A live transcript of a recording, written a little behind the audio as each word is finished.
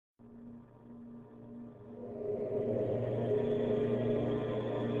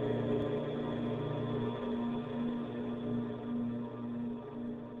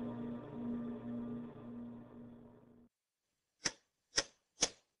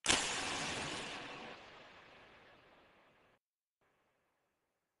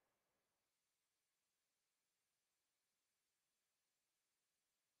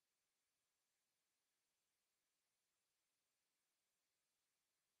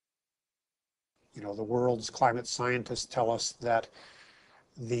You know, the world's climate scientists tell us that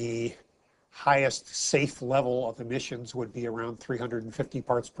the highest safe level of emissions would be around 350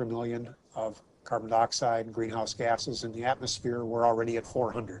 parts per million of carbon dioxide and greenhouse gases in the atmosphere. We're already at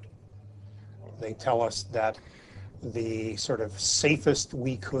 400. They tell us that the sort of safest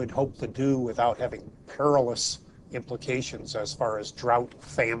we could hope to do without having perilous implications as far as drought,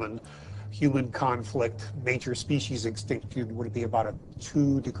 famine, human conflict, major species extinction would be about a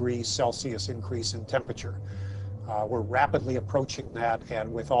 2 degrees Celsius increase in temperature. We're rapidly approaching that,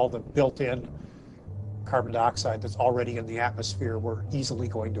 and with all the built-in carbon dioxide that's already in the atmosphere, we're easily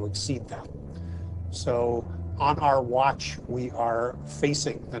going to exceed that. So on our watch, we are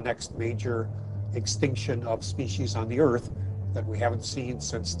facing the next major extinction of species on the Earth that we haven't seen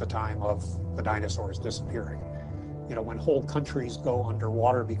since the time of the dinosaurs disappearing. You know, when whole countries go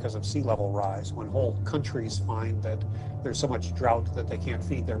underwater because of sea level rise, when whole countries find that there's so much drought that they can't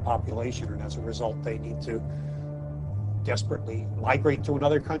feed their population, and as a result they need to desperately migrate to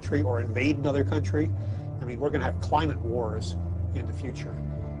another country or invade another country. I mean, we're going to have climate wars in the future.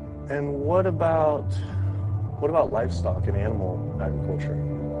 And what about livestock and animal agriculture?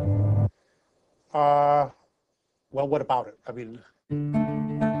 Well, what about it? I mean,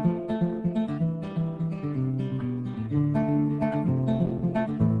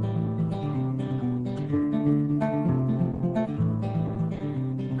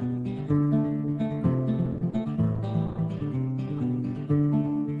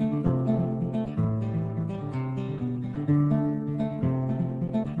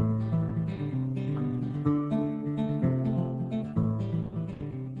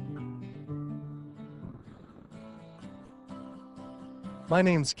 My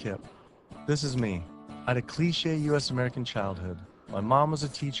name's Kip. This is me. I had a cliche US American childhood. My mom was a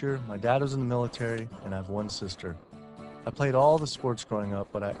teacher, my dad was in the military, and I have one sister. I played all the sports growing up,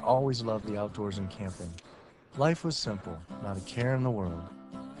 but I always loved the outdoors and camping. Life was simple, not a care in the world.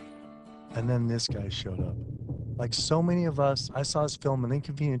 And then this guy showed up. Like so many of us, I saw his film An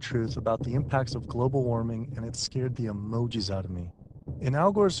Inconvenient Truth about the impacts of global warming, and it scared the emojis out of me. In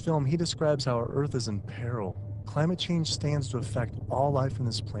Al Gore's film, he describes how our Earth is in peril. Climate change stands to affect all life on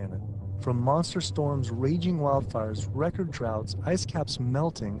this planet. From monster storms, raging wildfires, record droughts, ice caps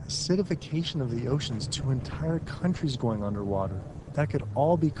melting, acidification of the oceans, to entire countries going underwater. That could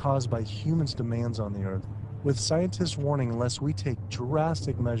all be caused by humans' demands on the Earth. With scientists warning unless we take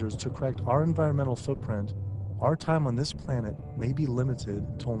drastic measures to correct our environmental footprint, our time on this planet may be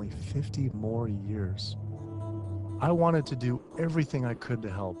limited to only 50 more years. I wanted to do everything I could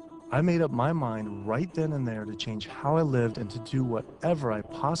to help. I made up my mind right then and there to change how I lived and to do whatever I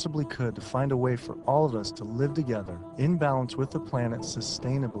possibly could to find a way for all of us to live together, in balance with the planet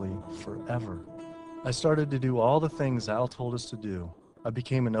sustainably forever. I started to do all the things Al told us to do. I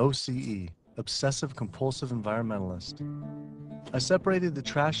became an OCE, Obsessive Compulsive Environmentalist. I separated the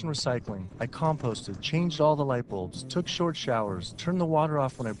trash and recycling. I composted, changed all the light bulbs, took short showers, turned the water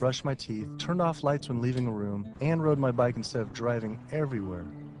off when I brushed my teeth, turned off lights when leaving a room, and rode my bike instead of driving everywhere.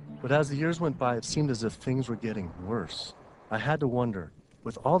 But as the years went by, it seemed as if things were getting worse. I had to wonder,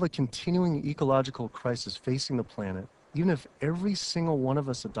 with all the continuing ecological crisis facing the planet, even if every single one of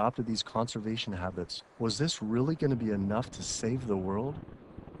us adopted these conservation habits, was this really going to be enough to save the world?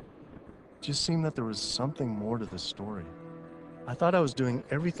 It just seemed that there was something more to the story. I thought I was doing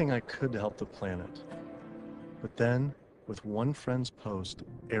everything I could to help the planet. But then, with one friend's post,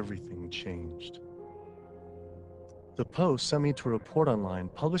 everything changed. The post sent me to a report online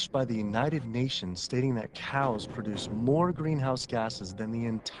published by the United Nations stating that cows produce more greenhouse gases than the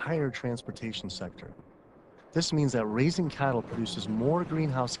entire transportation sector. This means that raising cattle produces more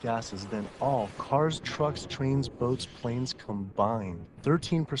greenhouse gases than all cars, trucks, trains, boats, planes combined,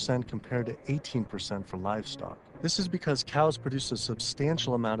 13% compared to 18% for livestock. This is because cows produce a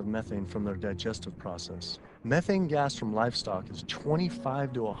substantial amount of methane from their digestive process. Methane gas from livestock is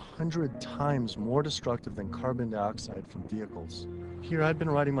 25 to 100 times more destructive than carbon dioxide from vehicles. Here I'd been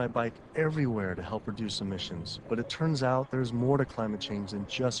riding my bike everywhere to help reduce emissions, but it turns out there's more to climate change than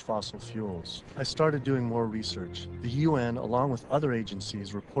just fossil fuels. I started doing more research. The UN, along with other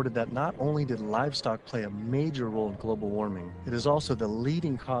agencies, reported that not only did livestock play a major role in global warming, it is also the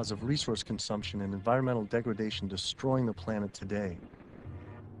leading cause of resource consumption and environmental degradation destroying the planet today.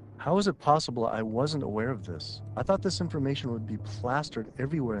 How is it possible I wasn't aware of this? I thought this information would be plastered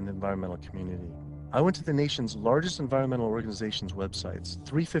everywhere in the environmental community. I went to the nation's largest environmental organizations' websites,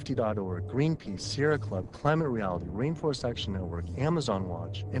 350.org, Greenpeace, Sierra Club, Climate Reality, Rainforest Action Network, Amazon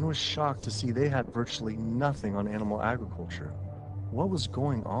Watch, and was shocked to see they had virtually nothing on animal agriculture. What was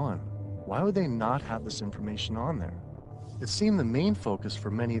going on? Why would they not have this information on there? It seemed the main focus for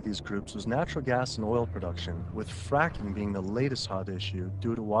many of these groups was natural gas and oil production, with fracking being the latest hot issue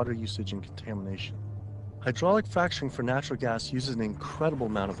due to water usage and contamination. Hydraulic fracturing for natural gas uses an incredible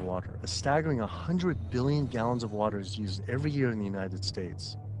amount of water. A staggering 100 billion gallons of water is used every year in the United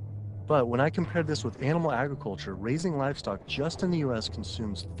States. But when I compared this with animal agriculture, raising livestock just in the US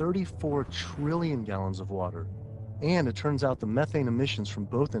consumes 34 trillion gallons of water. And it turns out the methane emissions from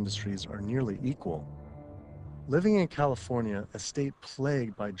both industries are nearly equal. Living in California, a state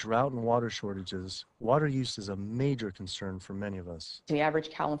plagued by drought and water shortages, water use is a major concern for many of us. The average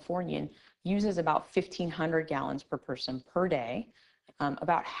Californian uses about 1,500 gallons per person per day.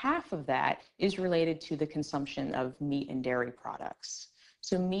 About half of that is related to the consumption of meat and dairy products.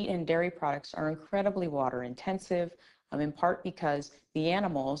 So meat and dairy products are incredibly water intensive, in part because the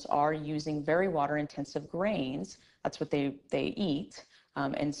animals are using very water intensive grains. That's what they eat.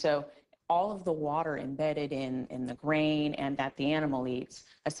 And so all of the water embedded in the grain and that the animal eats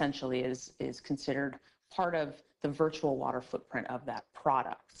essentially is considered part of the virtual water footprint of that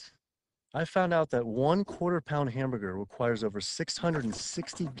product. I found out that 1/4 pound hamburger requires over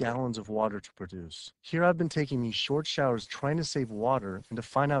 660 gallons of water to produce. Here I've been taking these short showers trying to save water, and to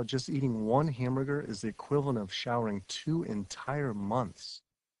find out just eating one hamburger is the equivalent of showering 2 entire months.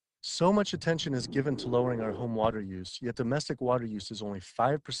 So much attention is given to lowering our home water use, yet domestic water use is only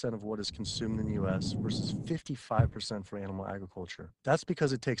 5% of what is consumed in the US versus 55% for animal agriculture. That's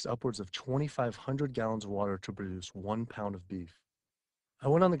because it takes upwards of 2,500 gallons of water to produce 1 pound of beef. I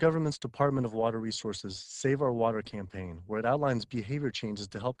went on the government's Department of Water Resources Save Our Water campaign, where it outlines behavior changes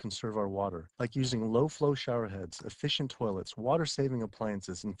to help conserve our water, like using low-flow shower heads, efficient toilets, water-saving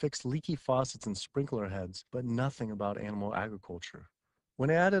appliances, and fixed leaky faucets and sprinkler heads, but nothing about animal agriculture.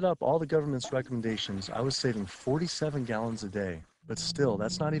 When I added up all the government's recommendations, I was saving 47 gallons a day. But still,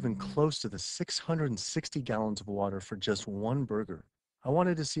 that's not even close to the 660 gallons of water for just one burger. I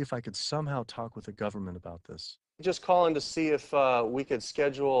wanted to see if I could somehow talk with the government about this. Just calling to see if we could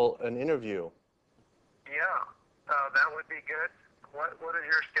schedule an interview. Yeah, that would be good. What does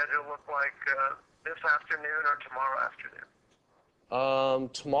your schedule look like this afternoon or tomorrow afternoon?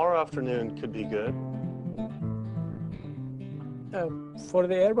 Tomorrow afternoon could be good. For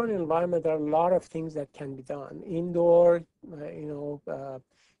the urban environment, there are a lot of things that can be done. Indoor,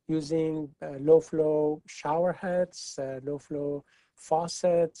 using low-flow shower heads, low-flow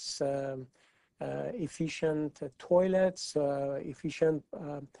faucets, efficient toilets, efficient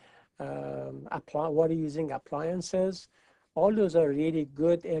water using appliances. All those are really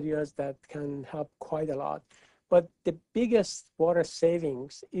good areas that can help quite a lot. But the biggest water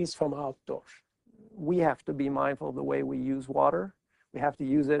savings is from outdoors. We have to be mindful of the way we use water. We have to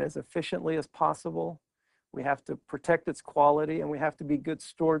use it as efficiently as possible. We have to protect its quality, and we have to be good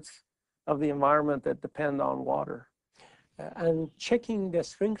stewards of the environment that depend on water. And checking the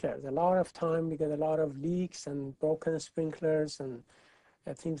sprinklers. A lot of time we get a lot of leaks and broken sprinklers and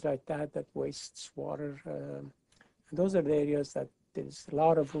things like that that wastes water. And those are the areas that there's a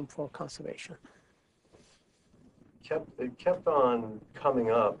lot of room for conservation. It kept on coming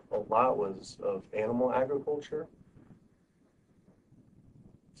up. A lot was of animal agriculture.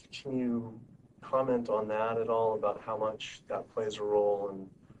 Can you comment on that at all, about how much that plays a role in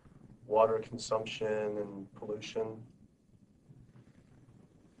water consumption and pollution?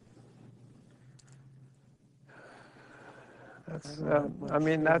 That's, I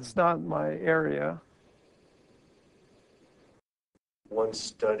mean, that's not my area. One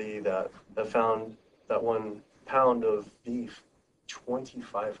study that found that 1 pound of beef,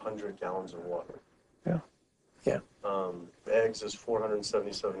 2,500 gallons of water. Yeah. Yeah. Eggs is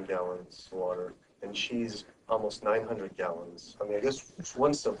 477 gallons of water, and cheese almost 900 gallons. I mean, I guess it's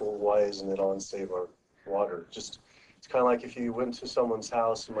one simple, why isn't it on Save Our Water? Just, it's kind of like if you went to someone's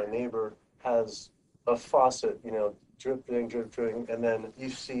house and my neighbor has a faucet, you know, dripping, and then you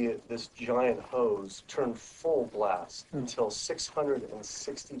see this giant hose turn full blast until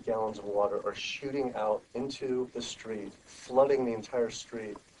 660 gallons of water are shooting out into the street, flooding the entire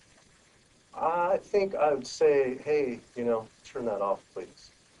street. I think I would say, hey, you know, turn that off,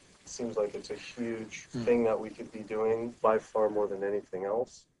 please. It seems like it's a huge thing that we could be doing by far more than anything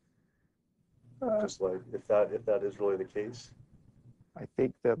else. Just like, if that is really the case. I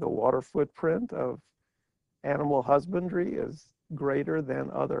think that the water footprint of animal husbandry is greater than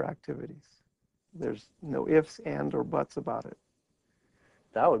other activities. There's no ifs, and, or buts about it.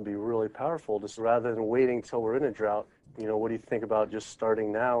 That would be really powerful, just rather than waiting till we're in a drought. You know, what do you think about just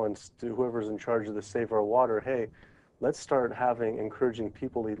starting now, and whoever's in charge of the Save Our Water, hey, let's start encouraging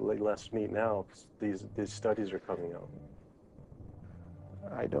people to eat less meat now, because these studies are coming out.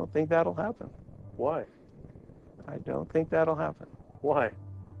 I don't think that'll happen. Why? I don't think that'll happen Why?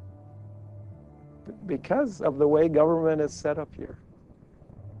 because of the way government is set up here.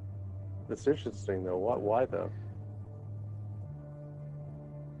 That's interesting, though. Why though?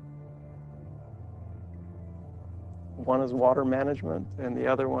 One is water management and the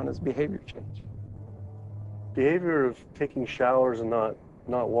other one is behavior change. Behavior of taking showers and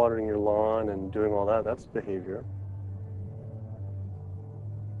not watering your lawn and doing all that, that's behavior.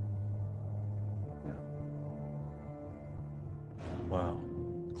 Wow.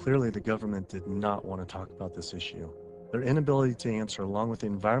 Clearly, the government did not want to talk about this issue. Their inability to answer, along with the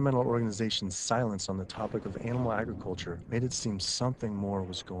environmental organization's silence on the topic of animal agriculture, made it seem something more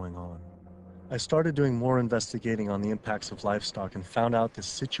was going on. I started doing more investigating on the impacts of livestock and found out the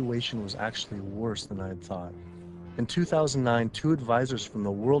situation was actually worse than I had thought. In 2009, 2 advisors from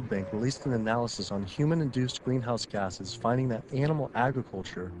the World Bank released an analysis on human-induced greenhouse gases, finding that animal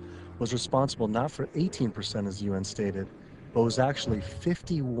agriculture was responsible not for 18%, as the UN stated, but was actually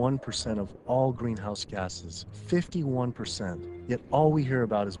 51% of all greenhouse gases. 51%. Yet all we hear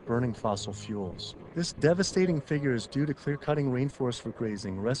about is burning fossil fuels. This devastating figure is due to clear-cutting rainforests for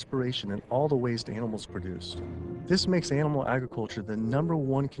grazing, respiration, and all the waste animals produce. This makes animal agriculture the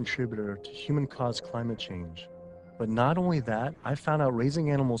 #1 contributor to human-caused climate change. But not only that, I found out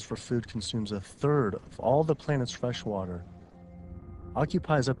raising animals for food consumes 1/3 of all the planet's fresh water,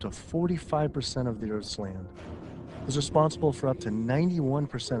 occupies up to 45% of the Earth's land, is responsible for up to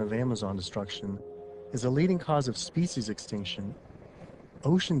 91% of Amazon destruction, is a leading cause of species extinction,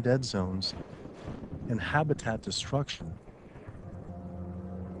 ocean dead zones, and habitat destruction.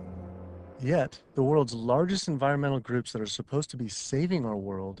 Yet, the world's largest environmental groups that are supposed to be saving our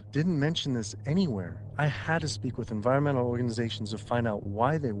world didn't mention this anywhere. I had to speak with environmental organizations to find out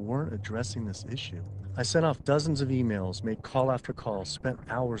why they weren't addressing this issue. I sent off dozens of emails, made call after call, spent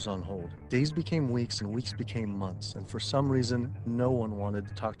hours on hold. Days became weeks and weeks became months, and for some reason, no one wanted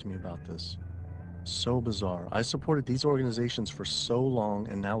to talk to me about this. So bizarre. I supported these organizations for so long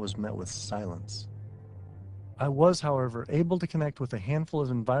and now was met with silence. I was, however, able to connect with a handful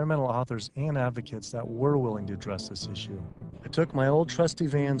of environmental authors and advocates that were willing to address this issue. I took my old trusty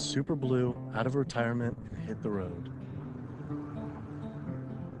van, Super Blue, out of retirement and hit the road.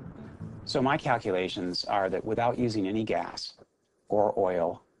 So my calculations are that without using any gas or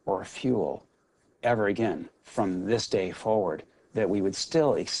oil or fuel ever again from this day forward, that we would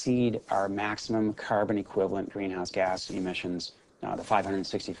still exceed our maximum carbon equivalent greenhouse gas emissions, the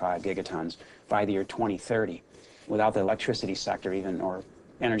 565 gigatons, by the year 2030, without the electricity sector even, or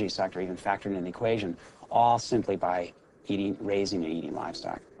energy sector even factored in the equation, all simply by raising and eating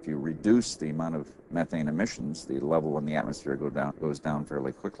livestock. If you reduce the amount of methane emissions, the level in the atmosphere goes down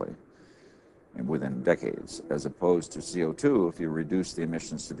fairly quickly, and within decades, as opposed to CO2. If you reduce the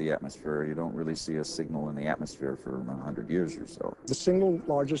emissions to the atmosphere, you don't really see a signal in the atmosphere for 100 years or so. The single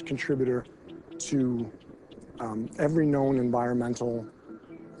largest contributor to every known environmental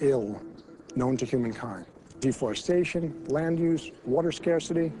ill known to humankind: deforestation, land use, water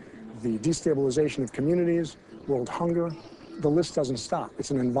scarcity, the destabilization of communities, world hunger. The list doesn't stop.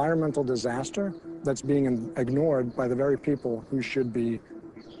 It's an environmental disaster that's being ignored by the very people who should be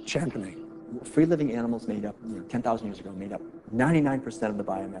championing. Free-living animals made up, 10,000 years ago, made up 99% of the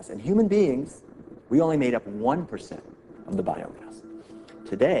biomass. And human beings, we only made up 1% of the biomass.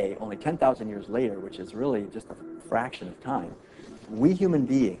 Today, only 10,000 years later, which is really just a fraction of time, we human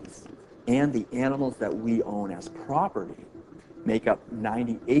beings and the animals that we own as property make up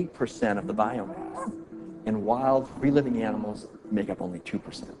 98% of the biomass. And wild, free-living animals make up only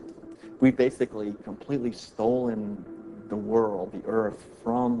 2%. We've basically completely stolen the world, the earth,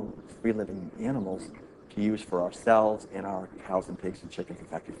 from free-living animals to use for ourselves and our cows and pigs and chickens and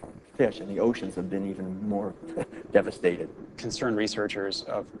factory farmed fish. And the oceans have been even more devastated. Concerned researchers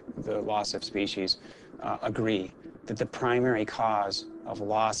of the loss of species agree that the primary cause of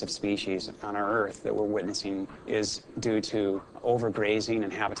loss of species on our Earth that we're witnessing is due to overgrazing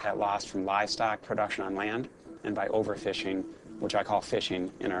and habitat loss from livestock production on land, and by overfishing, which I call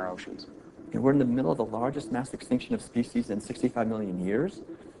fishing, in our oceans. And we're in the middle of the largest mass extinction of species in 65 million years.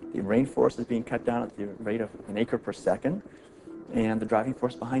 The rainforest is being cut down at the rate of an acre per second. And the driving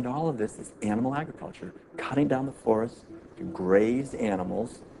force behind all of this is animal agriculture, cutting down the forest to graze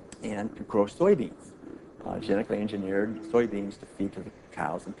animals and to grow soybeans. Genetically engineered soybeans to feed to the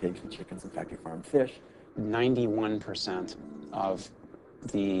cows and pigs and chickens and factory farmed fish. 91% of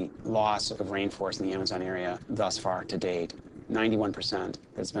the loss of rainforest in the Amazon area thus far to date, 91%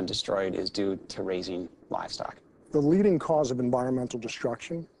 that's been destroyed, is due to raising livestock. The leading cause of environmental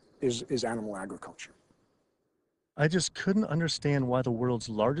destruction is animal agriculture. I just couldn't understand why the world's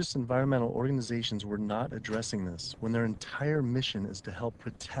largest environmental organizations were not addressing this when their entire mission is to help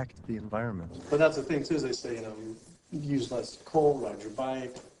protect the environment. But that's the thing too, is they say, use less coal, ride your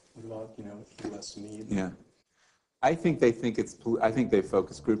bike, eat less meat. Yeah. I think they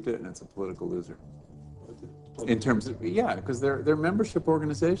focus grouped it and it's a political loser. In terms of, yeah, because they're membership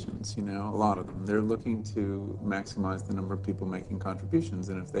organizations, a lot of them. They're looking to maximize the number of people making contributions,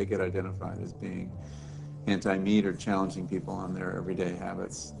 and if they get identified as being anti-meat or challenging people on their everyday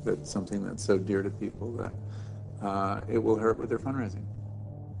habits, that's something that's so dear to people that it will hurt with their fundraising.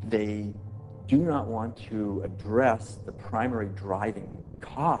 They do not want to address the primary driving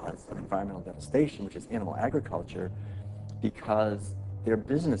cause of environmental devastation, which is animal agriculture, because they're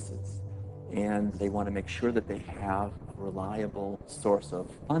businesses and they want to make sure that they have a reliable source of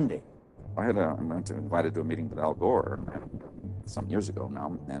funding. I was invited to a meeting with Al Gore some years ago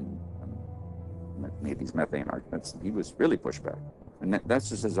now, and made these methane arguments. He was really pushed back, and that's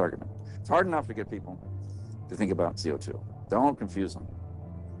just his argument. It's hard enough to get people to think about CO2. Don't confuse them.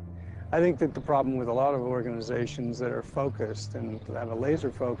 I think that the problem with a lot of organizations that are focused and have a laser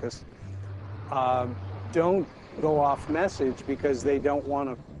focus don't go off message because they don't want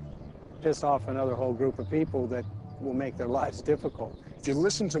to piss off another whole group of people that will make their lives difficult. If you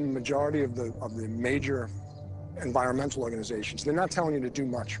listen to the majority of the major environmental organizations, they're not telling you to do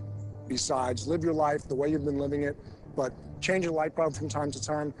much besides live your life the way you've been living it, but change a light bulb from time to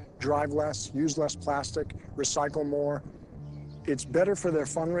time, drive less, use less plastic, recycle more. It's better for their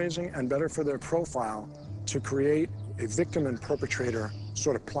fundraising and better for their profile to create a victim and perpetrator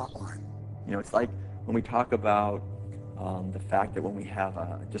sort of plot line. It's like when we talk about the fact that when we have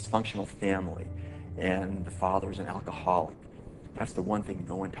a dysfunctional family and the father is an alcoholic, that's the one thing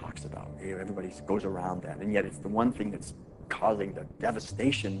no one talks about. Everybody goes around that, and yet it's the one thing that's causing the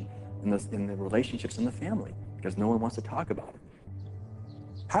devastation in the relationships in the family, because no one wants to talk about it.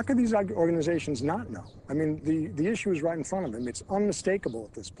 How could these organizations not know? I mean, the issue is right in front of them. It's unmistakable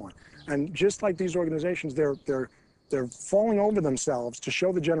at this point. And just like these organizations, they're falling over themselves to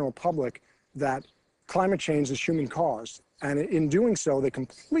show the general public that climate change is human caused. And in doing so, they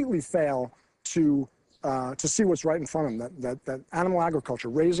completely fail to see what's right in front of them, that animal agriculture,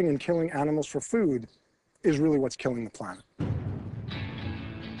 raising and killing animals for food, is really what's killing the planet.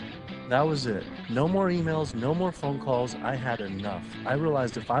 That was it. No more emails, no more phone calls. I had enough. I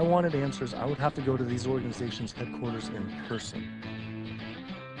realized if I wanted answers, I would have to go to these organizations' headquarters in person.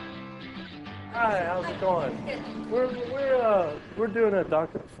 Hi, how's it going? We're doing a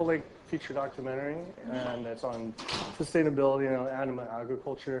full-length feature documentary, and it's on sustainability and animal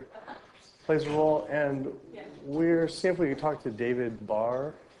agriculture plays a role. And we're seeing if we can talk to David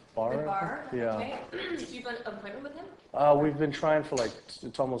Barr. Barr? Yeah. Okay. You've an appointment with him? We've been trying for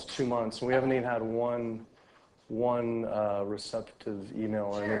it's almost 2 months, and we haven't even had one receptive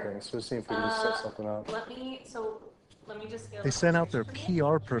email or anything. So we're seeing if we can just set something up. Let me just get They sent out their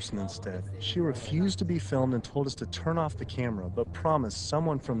PR person instead. She refused to be filmed and told us to turn off the camera, but promised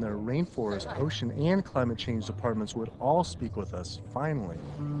someone from their rainforest, ocean, and climate change departments would all speak with us, finally.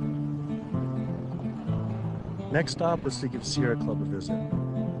 Next stop was to give Sierra Club a visit.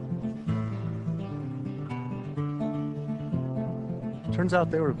 Turns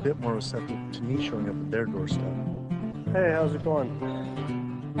out they were a bit more receptive to me showing up at their doorstep. Hey, how's it going?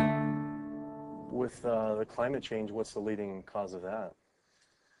 With the climate change, what's the leading cause of that?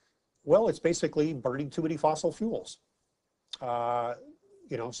 Well, it's basically burning too many fossil fuels.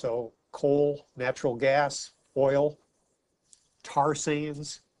 So coal, natural gas, oil, tar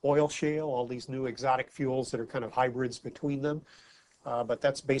sands, oil shale, all these new exotic fuels that are kind of hybrids between them. But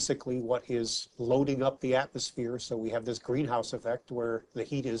that's basically what is loading up the atmosphere. So we have this greenhouse effect where the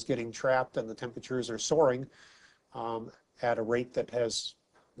heat is getting trapped and the temperatures are soaring at a rate that has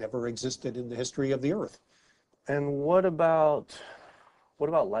never existed in the history of the Earth. And what about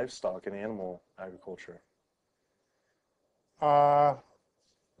livestock and animal agriculture? Well,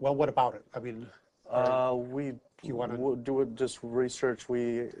 what about it? I mean, we do just research.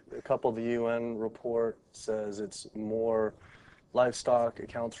 A couple of the UN report says it's more. Livestock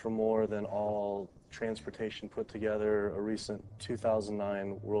accounts for more than all transportation put together. A recent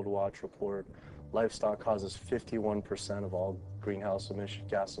 2009 World Watch report, livestock causes 51% of all greenhouse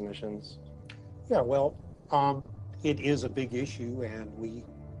gas emissions. Yeah, well, it is a big issue, and we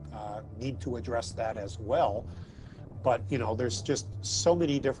need to address that as well. But, there's just so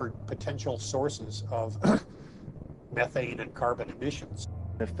many different potential sources of methane and carbon emissions.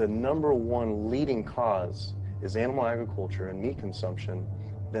 If the number one leading cause is animal agriculture and meat consumption,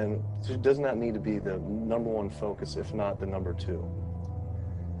 then doesn't that need to be the number one focus, if not the number two?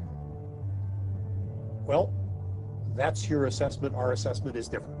 Well, That's your assessment. Our assessment is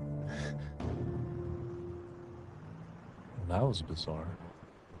different. That was bizarre.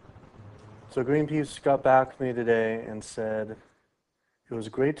 So Greenpeace got back to me today and said, "It was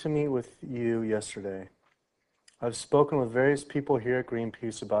great to meet with you yesterday. I've spoken with various people here at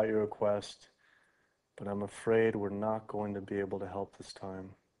Greenpeace about your request, but I'm afraid we're not going to be able to help this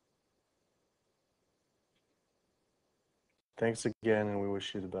time. Thanks again, and we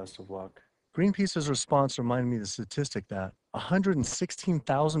wish you the best of luck." Greenpeace's response reminded me of the statistic that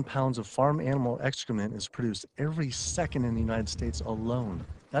 116,000 pounds of farm animal excrement is produced every second in the United States alone.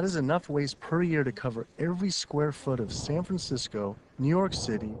 That is enough waste per year to cover every square foot of San Francisco, New York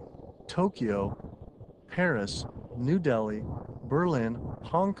City, Tokyo, Paris, New Delhi, Berlin,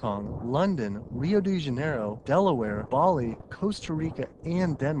 Hong Kong, London, Rio de Janeiro, Delaware, Bali, Costa Rica,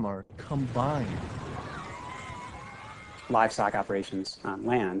 and Denmark combined. Livestock operations on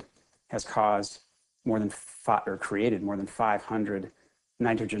land has caused created more than 500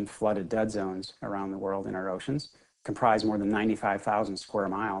 nitrogen flooded dead zones around the world in our oceans, comprise more than 95,000 square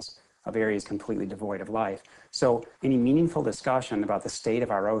miles of areas completely devoid of life. So any meaningful discussion about the state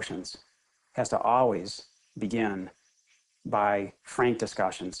of our oceans has to always begin by frank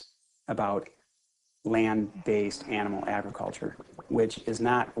discussions about land-based animal agriculture, which is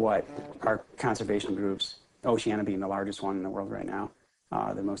not what our conservation groups, Oceana being the largest one in the world right now,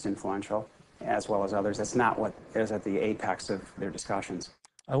 the most influential, as well as others, that's not what is at the apex of their discussions.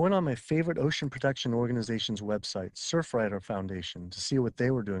 I went on my favorite ocean protection organization's website, Surfrider Foundation, to see what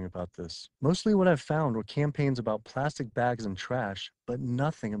they were doing about this. Mostly what I found were campaigns about plastic bags and trash, but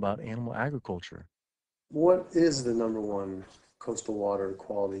nothing about animal agriculture. What is the number one coastal water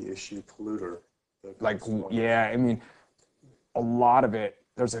quality issue polluter? Yeah, I mean, a lot of it,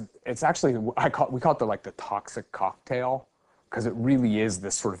 it's actually, we call it the toxic cocktail, because it really is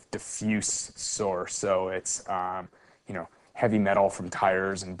this sort of diffuse source. So it's, heavy metal from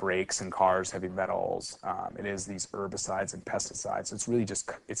tires and brakes and cars, heavy metals. It is these herbicides and pesticides. It's really just,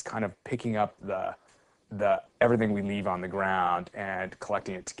 it's kind of picking up the everything we leave on the ground and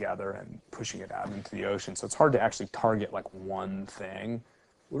collecting it together and pushing it out into the ocean. So it's hard to actually target like one thing.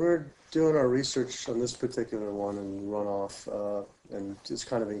 We're doing our research on this particular one and runoff, and it's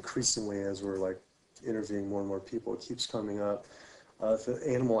kind of increasingly as we're like interviewing more and more people, it keeps coming up. The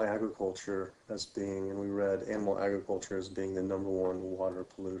animal agriculture as being, and we read animal agriculture as being the number one water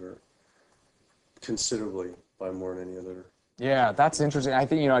polluter, considerably by more than any other. Yeah, that's interesting. I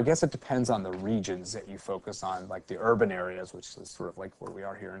think, I guess it depends on the regions that you focus on, like the urban areas, which is sort of like where we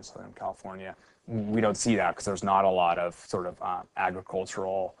are here in Southern California. We don't see that because there's not a lot of sort of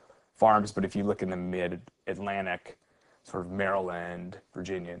agricultural farms. But if you look in the mid-Atlantic, sort of Maryland,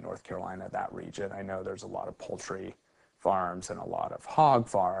 Virginia, North Carolina, that region, I know there's a lot of poultry farms and a lot of hog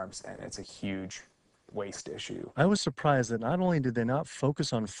farms, and it's a huge waste issue. I was surprised that not only did they not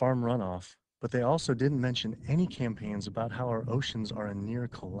focus on farm runoff, but they also didn't mention any campaigns about how our oceans are in near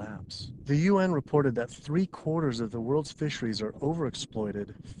collapse. The UN reported that 3/4 of the world's fisheries are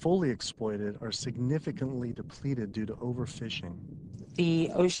overexploited, fully exploited, or significantly depleted due to overfishing.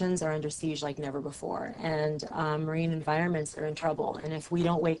 The oceans are under siege like never before, and marine environments are in trouble. And if we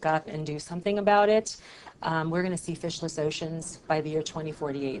don't wake up and do something about it, we're going to see fishless oceans by the year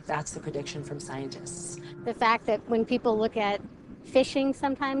 2048. That's the prediction from scientists. The fact that when people look at fishing,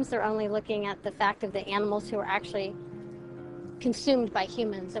 sometimes they're only looking at the fact of the animals who are actually consumed by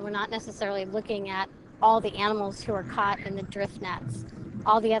humans, and we're not necessarily looking at all the animals who are caught in the drift nets,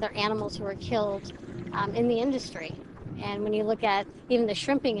 all the other animals who are killed in the industry. And when you look at even the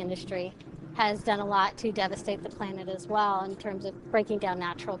shrimping industry has done a lot to devastate the planet as well in terms of breaking down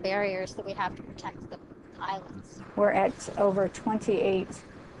natural barriers that we have to protect the islands. We're at over 28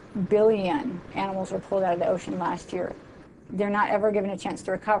 billion animals were pulled out of the ocean last year. They're not ever given a chance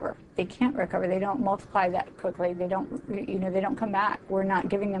to recover. They can't recover. They don't multiply that quickly. They don't, they don't come back. We're not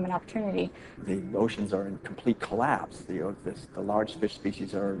giving them an opportunity. The oceans are in complete collapse. The large fish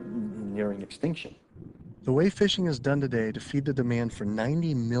species are nearing extinction. The way fishing is done today to feed the demand for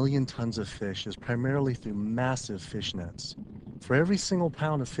 90 million tons of fish is primarily through massive fish nets. For every single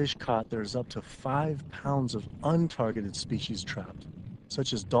pound of fish caught, there's up to 5 pounds of untargeted species trapped,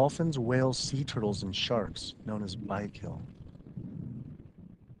 such as dolphins, whales, sea turtles, and sharks, known as bykill.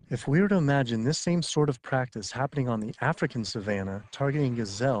 If we were to imagine this same sort of practice happening on the African savanna, targeting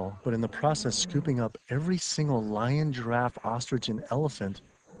gazelle, but in the process scooping up every single lion, giraffe, ostrich, and elephant,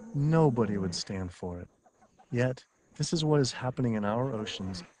 nobody would stand for it. Yet, this is what is happening in our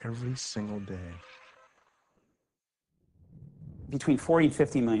oceans every single day. Between 40 and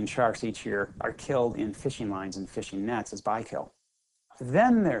 50 million sharks each year are killed in fishing lines and fishing nets as bykill.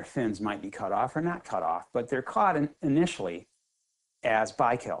 then their fins might be cut off or not cut off, but they're caught initially as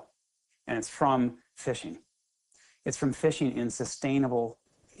bykill, and it's from fishing. It's from fishing in a sustainable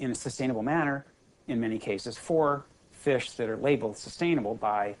manner, in many cases, for fish that are labeled sustainable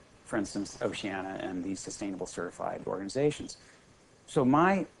by, for instance, Oceana and these sustainable certified organizations. So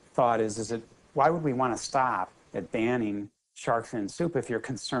my thought is that why would we want to stop at banning shark fin soup if you're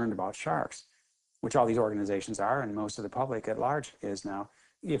concerned about sharks, which all these organizations are, and most of the public at large is now.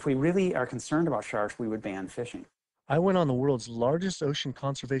 If we really are concerned about sharks, we would ban fishing. I went on the world's largest ocean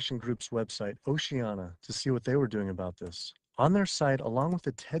conservation group's website, Oceana, to see what they were doing about this. On their site, along with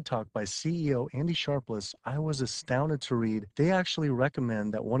a TED Talk by CEO Andy Sharpless, I was astounded to read they actually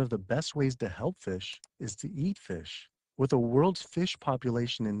recommend that one of the best ways to help fish is to eat fish. With the world's fish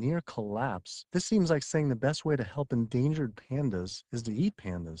population in near collapse, this seems like saying the best way to help endangered pandas is to eat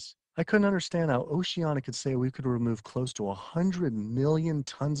pandas. I couldn't understand how Oceana could say we could remove close to 100 million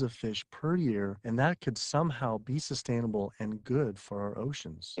tons of fish per year, and that could somehow be sustainable and good for our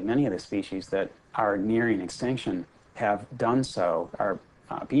oceans. Many of the species that are nearing extinction have done so, are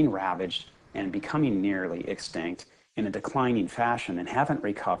being ravaged and becoming nearly extinct in a declining fashion and haven't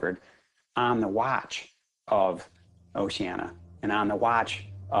recovered on the watch of Oceana and on the watch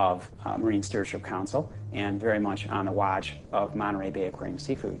of Marine Stewardship Council, and very much on the watch of Monterey Bay Aquarium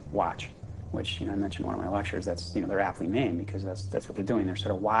Seafood Watch, which, I mentioned in one of my lectures. That's, they're aptly named because that's what they're doing. They're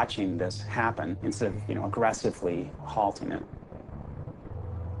sort of watching this happen instead of, aggressively halting it.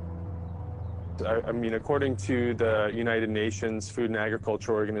 I mean, according to the United Nations Food and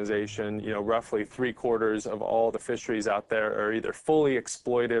Agriculture Organization, roughly 3/4 of all the fisheries out there are either fully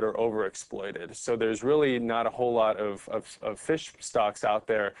exploited or overexploited. So there's really not a whole lot of fish stocks out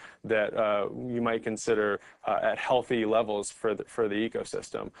there that you might consider at healthy levels for the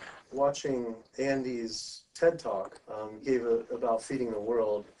ecosystem. Watching Andy's TED Talk gave about feeding the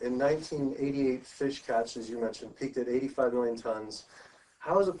world. In 1988, fish catch, as you mentioned, peaked at 85 million tons.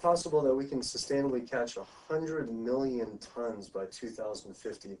 How is it possible that we can sustainably catch 100 million tons by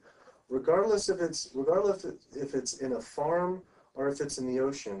 2050, regardless if it's in a farm or if it's in the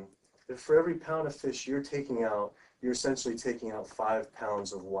ocean? If for every pound of fish you're taking out, you're essentially taking out 5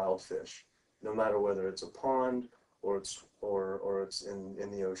 pounds of wild fish, no matter whether it's a pond or it's in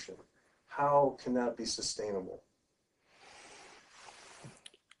the ocean. How can that be sustainable?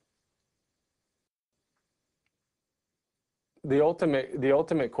 The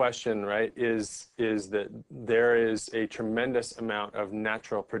ultimate question, right, is that there is a tremendous amount of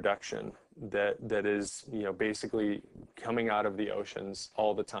natural production that is, basically coming out of the oceans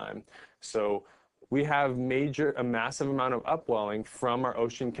all the time. So we have a massive amount of upwelling from our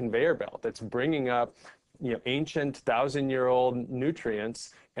ocean conveyor belt that's bringing up, ancient 1,000-year-old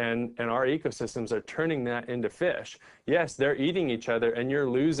nutrients, and our ecosystems are turning that into fish. Yes, they're eating each other, and you're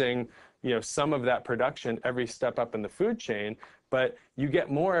losing some of that production every step up in the food chain, but you get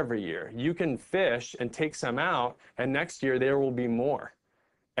more every year. You can fish and take some out, and next year there will be more.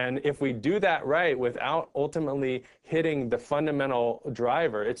 And if we do that right without ultimately hitting the fundamental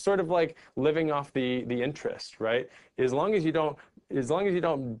driver, it's sort of like living off the interest, right? As long as you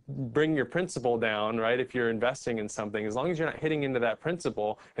don't bring your principal down, right, if you're investing in something, as long as you're not hitting into that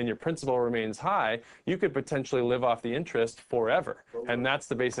principal and your principal remains high, you could potentially live off the interest forever. And that's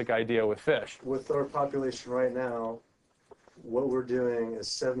the basic idea with fish. With our population right now, what we're doing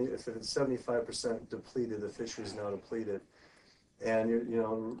is if it's 75% depleted, the fishery is now depleted.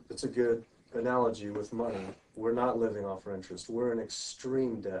 And it's a good analogy with money. We're not living off our interest. We're in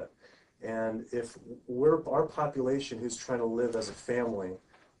extreme debt. And if our population who's trying to live as a family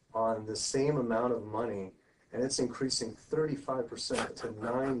on the same amount of money, and it's increasing 35% to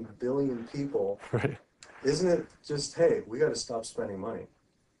 9 billion people, right, isn't it just, hey, we got to stop spending money?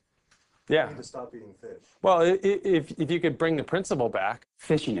 Yeah. We need to stop eating fish. Well, if you could bring the principle back.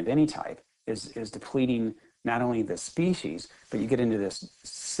 Fishing of any type is depleting not only the species, but you get into this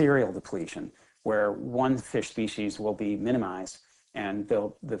serial depletion where one fish species will be minimized, and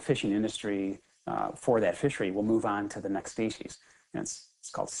the fishing industry for that fishery will move on to the next species. And it's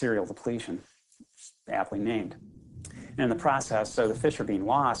called serial depletion, aptly named. And in the process, so the fish are being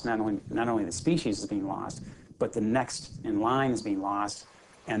lost, not only the species is being lost, but the next in line is being lost,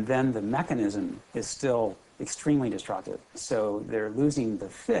 and then the mechanism is still extremely destructive. So they're losing the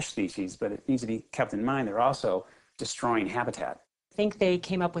fish species, but it needs to be kept in mind they're also destroying habitat. I think they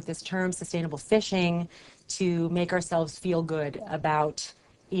came up with this term, sustainable fishing, to make ourselves feel good about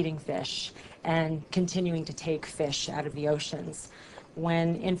eating fish and continuing to take fish out of the oceans,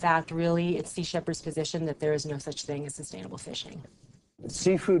 when in fact, really, it's Sea Shepherd's position that there is no such thing as sustainable fishing.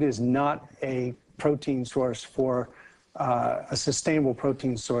 Seafood is not a protein source for a sustainable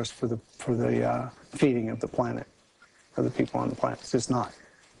protein source for the feeding of the planet, for the people on the planet. It's just not.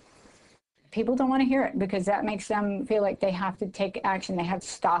 People don't want to hear it because that makes them feel like they have to take action. They have to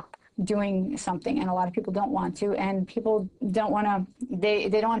stop doing something, and a lot of people don't want to, and people don't want to, they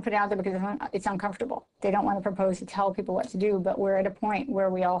don't want to put it out there because it's uncomfortable. They don't want to propose to tell people what to do, but we're at a point where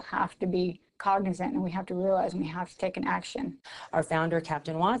we all have to be cognizant and we have to realize and we have to take an action. Our founder,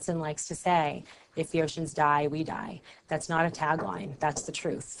 Captain Watson, likes to say, if the oceans die, we die. That's not a tagline, that's the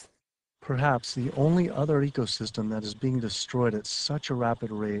truth. Perhaps the only other ecosystem that is being destroyed at such a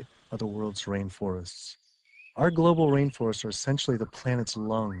rapid rate are the world's rainforests. Our global rainforests are essentially the planet's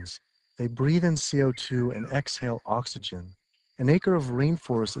lungs. They breathe in CO2 and exhale oxygen. An acre of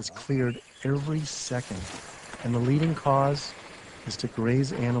rainforest is cleared every second, and the leading cause is to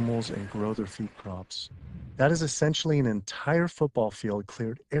graze animals and grow their feed crops. That is essentially an entire football field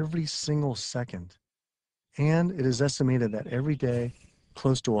cleared every single second. And it is estimated that every day,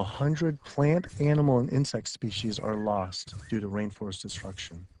 close to 100 plant, animal, and insect species are lost due to rainforest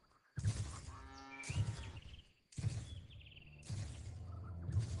destruction.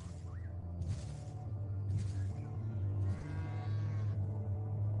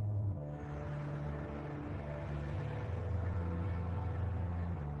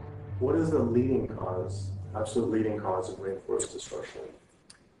 What is the leading cause, absolute leading cause of rainforest destruction?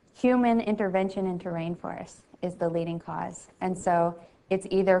 Human intervention into rainforests is the leading cause. And so it's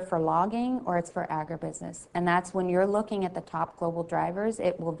either for logging or it's for agribusiness. And that's when you're looking at the top global drivers,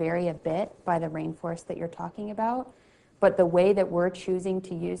 it will vary a bit by the rainforest that you're talking about. But the way that we're choosing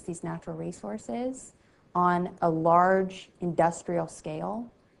to use these natural resources on a large industrial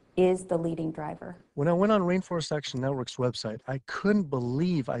scale is the leading driver. When I went on Rainforest Action Network's website, I couldn't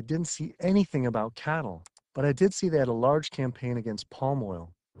believe I didn't see anything about cattle. But I did see they had a large campaign against palm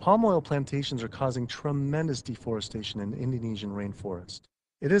oil. Palm oil plantations are causing tremendous deforestation in the Indonesian rainforest.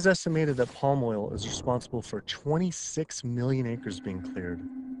 It is estimated that palm oil is responsible for 26 million acres being cleared.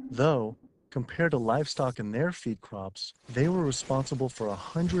 Though, compared to livestock and their feed crops, they were responsible for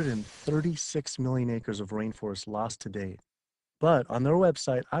 136 million acres of rainforest lost to date. But on their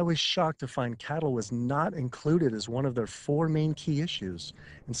website, I was shocked to find cattle was not included as one of their 4 main key issues.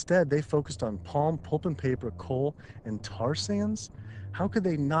 Instead, they focused on palm, pulp and paper, coal, and tar sands. How could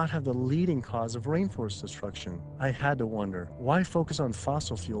they not have the leading cause of rainforest destruction? I had to wonder, why focus on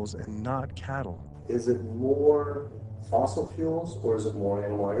fossil fuels and not cattle? Is it more fossil fuels or is it more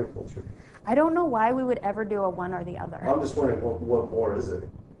animal agriculture? I don't know why we would ever do a one or the other. I'm just wondering, what more is it?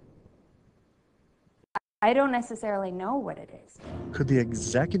 I don't necessarily know what it is. Could the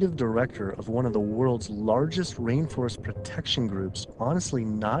executive director of one of the world's largest rainforest protection groups honestly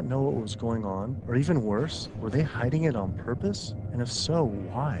not know what was going on? Or even worse, were they hiding it on purpose? And if so,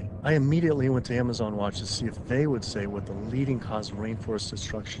 why? I immediately went to Amazon Watch to see if they would say what the leading cause of rainforest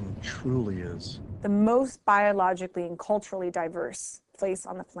destruction truly is. The most biologically and culturally diverse place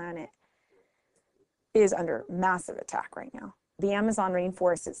on the planet is under massive attack right now. The Amazon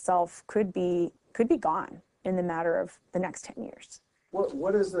rainforest itself could be gone in the matter of the next 10 years.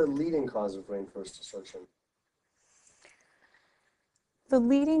 What is the leading cause of rainforest destruction? The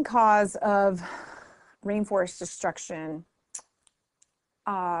leading cause of rainforest destruction,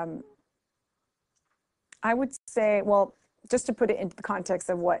 I would say, well, just to put it into the context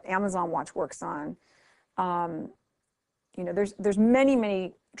of what Amazon Watch works on, there's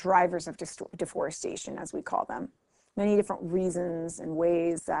many drivers of deforestation, as we call them. Many different reasons and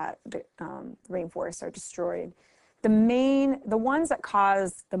ways that the rainforests are destroyed. The ones that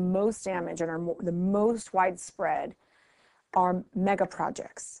cause the most damage and are the most widespread are mega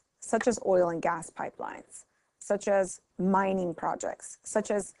projects, such as oil and gas pipelines, such as mining projects,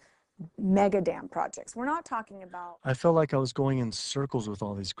 such as mega dam projects. We're not talking about... I felt like I was going in circles with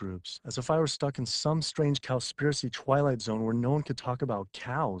all these groups, as if I were stuck in some strange cowspiracy twilight zone where no one could talk about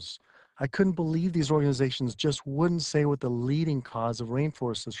cows. I couldn't believe these organizations just wouldn't say what the leading cause of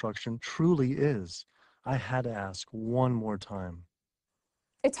rainforest destruction truly is. I had to ask one more time.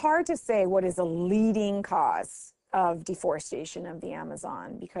 It's hard to say what is a leading cause of deforestation of the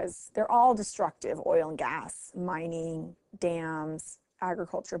Amazon because they're all destructive: oil and gas, mining, dams,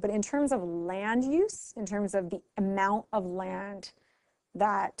 agriculture. But in terms of land use, in terms of the amount of land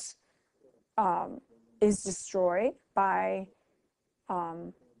that is destroyed by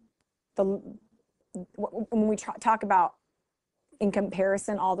when we talk about, in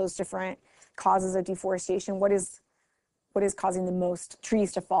comparison, all those different causes of deforestation, what is causing the most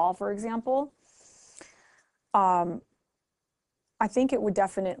trees to fall, for example, I think it would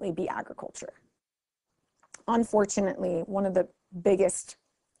definitely be agriculture. Unfortunately, one of the biggest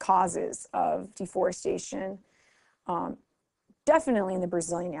causes of deforestation definitely in the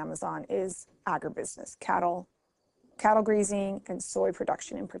Brazilian Amazon is agribusiness, cattle grazing and soy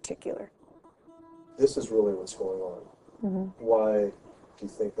production in particular. This is really what's going on. Why do you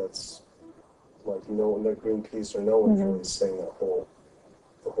think that's like no Greenpeace or no one's really saying the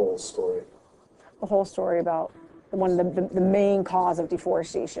whole story? The whole story about one of the main cause of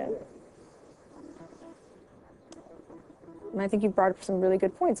deforestation. And I think you brought up some really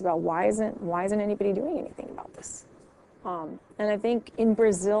good points about why isn't anybody doing anything about this? And I think in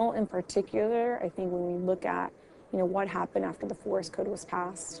Brazil in particular, I think when we look at what happened after the forest code was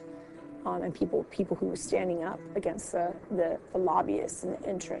passed, and people who were standing up against the lobbyists and the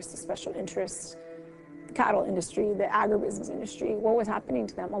interests, the special interests, the cattle industry, the agribusiness industry, what was happening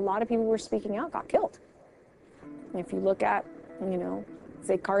to them? A lot of people were speaking out, got killed. And if you look at,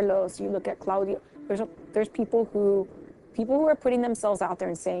 say Carlos, you look at Claudio, there's people who are putting themselves out there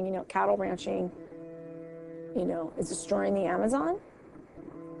and saying, cattle ranching, is destroying the Amazon.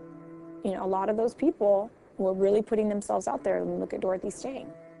 A lot of those people were really putting themselves out there. And look at Dorothy Stang,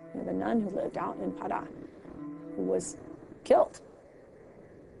 the nun who lived out in Pará, who was killed.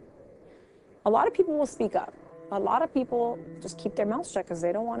 A lot of people will speak up. A lot of people just keep their mouths shut because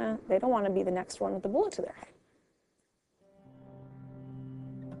they don't want to be the next one with the bullet to their head.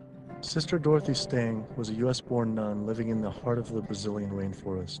 Sister Dorothy Stang was a U.S.-born nun living in the heart of the Brazilian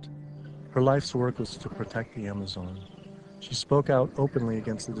rainforest. Her life's work was to protect the Amazon. She spoke out openly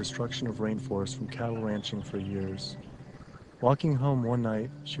against the destruction of rainforests from cattle ranching for years. Walking home one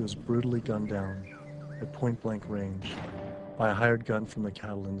night, she was brutally gunned down at point-blank range by a hired gun from the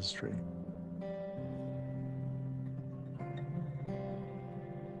cattle industry.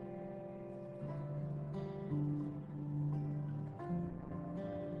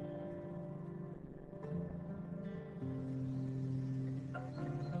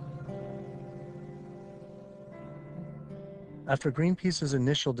 After Greenpeace's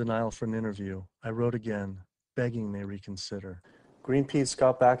initial denial for an interview, I wrote again, begging they reconsider. Greenpeace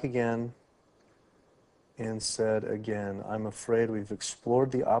got back again and said again, I'm afraid we've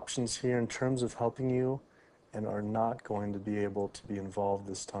explored the options here in terms of helping you and are not going to be able to be involved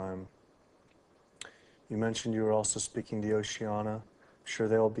this time. You mentioned you were also speaking to Oceana. I'm sure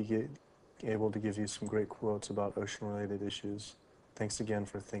they'll be able to give you some great quotes about ocean-related issues. Thanks again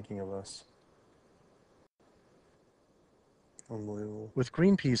for thinking of us. Unbelievable. With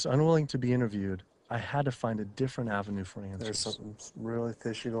Greenpeace unwilling to be interviewed, I had to find a different avenue for answers. There's something really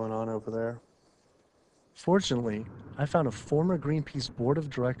fishy going on over there. Fortunately, I found a former Greenpeace board of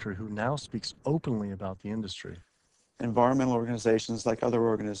director who now speaks openly about the industry. Environmental organizations, like other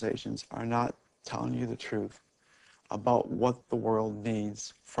organizations, are not telling you the truth about what the world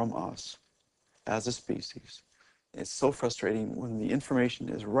needs from us as a species. It's so frustrating when the information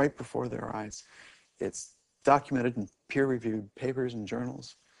is right before their eyes. It's documented in peer-reviewed papers and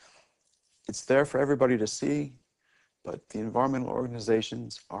journals. It's there for everybody to see, but the environmental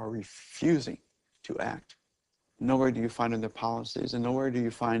organizations are refusing to act. Nowhere do you find in their policies, and nowhere do you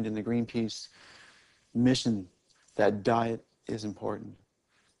find in the Greenpeace mission that diet is important,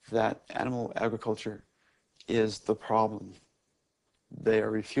 that animal agriculture is the problem. They are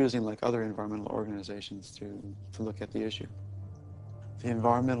refusing, like other environmental organizations, to look at the issue. The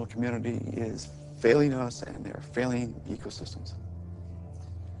environmental community is failing us, and they're failing ecosystems.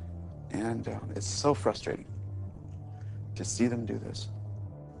 And it's so frustrating to see them do this.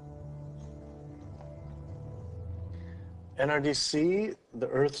 NRDC, the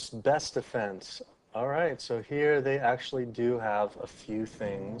Earth's best defense. All right, so here they actually do have a few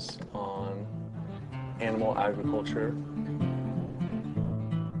things on animal agriculture.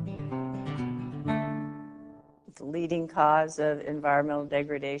 The leading cause of environmental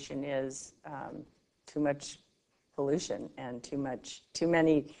degradation is too much pollution and too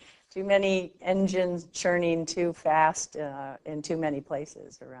many engines churning too fast in too many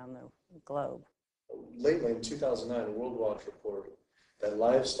places around the globe. Lately, in 2009, a World Watch reported that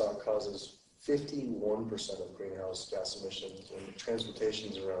livestock causes 51% of greenhouse gas emissions, and transportation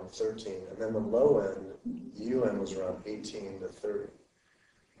is around 13%, and then the low end, the UN was around 18 to 30,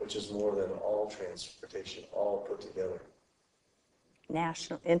 which is more than all transportation, all put together.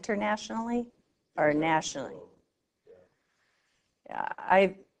 Internationally or nationally? Yeah,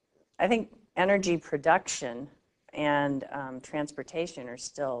 I think energy production and transportation are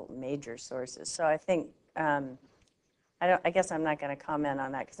still major sources. So I think, I guess I'm not going to comment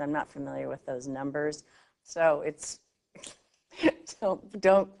on that because I'm not familiar with those numbers. So it's,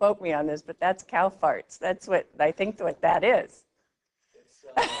 don't quote me on this, but that's cow farts. That's what I think what that is.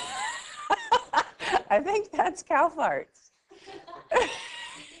 I think that's cow farts.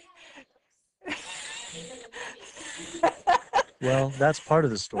 Well, that's part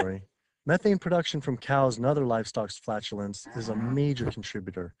of the story. Methane production from cows and other livestock's flatulence is a major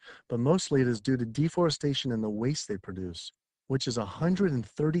contributor, but mostly it is due to deforestation and the waste they produce, which is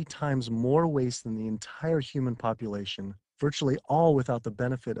 130 times more waste than the entire human population, virtually all without the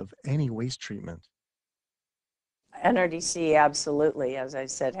benefit of any waste treatment. NRDC absolutely, as I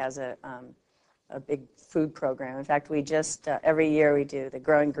said, has a big food program. In fact, we just, every year we do the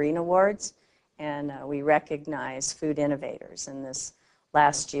Growing Green Awards, and we recognize food innovators. And this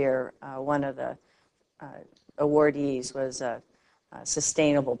last year, one of the awardees was a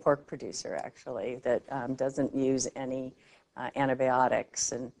sustainable pork producer, actually, that doesn't use any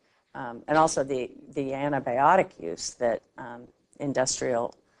antibiotics, and also the antibiotic use that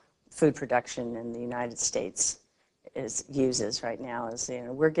industrial food production in the United States uses right now. Is, you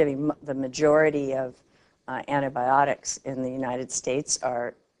know, we're getting the majority of antibiotics in the United States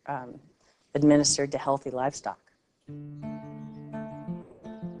are administered to healthy livestock.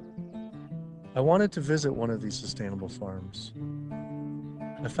 I wanted to visit one of these sustainable farms.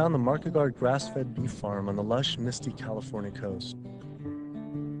 I found the Market Guard grass-fed beef farm on the lush, misty California coast.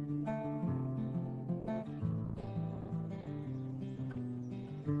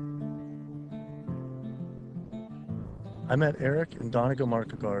 I met Eric and Donegal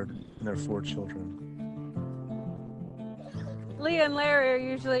Market Guard and their 4 children. Leah and Larry are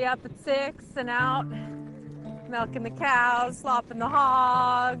usually up at 6 and out, milking the cows, slopping the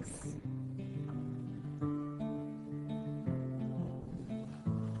hogs.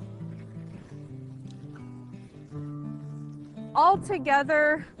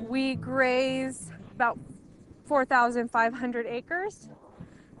 Altogether, we graze about 4,500 acres,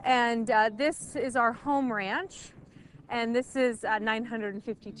 and this is our home ranch, and this is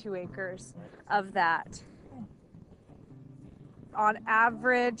 952 acres of that. On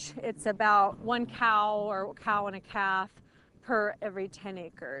average, it's about 1 cow or cow and a calf per every 10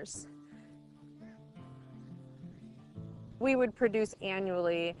 acres. We would produce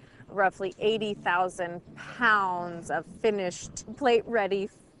annually roughly 80,000 pounds of finished plate-ready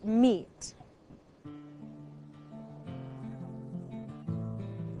meat.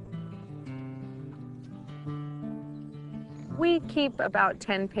 We keep about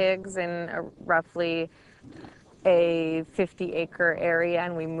 10 pigs in roughly a 50-acre area,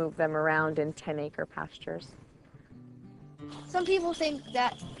 and we move them around in 10-acre pastures. Some people think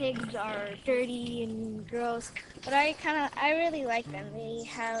that pigs are dirty and gross, but I really like them.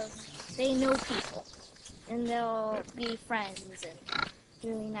 They know people, and they'll be friends and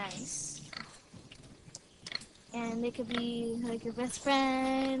really nice. And they could be like your best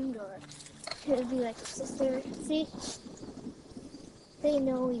friend, or could be like your sister. See? They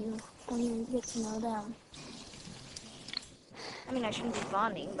know you when you get to know them. I mean, I shouldn't be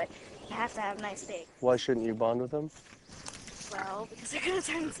bonding, but you have to have nice pigs. Why shouldn't you bond with them? Well, because they're gonna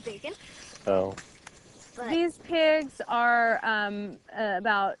turn into bacon. Oh. But these pigs are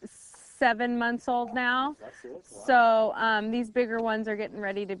about 7 months old now. So these bigger ones are getting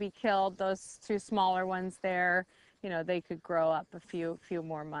ready to be killed. Those 2 smaller ones there, you know, they could grow up a few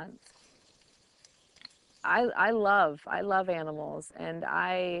more months. I love animals, and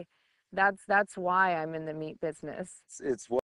that's why I'm in the meat business. It's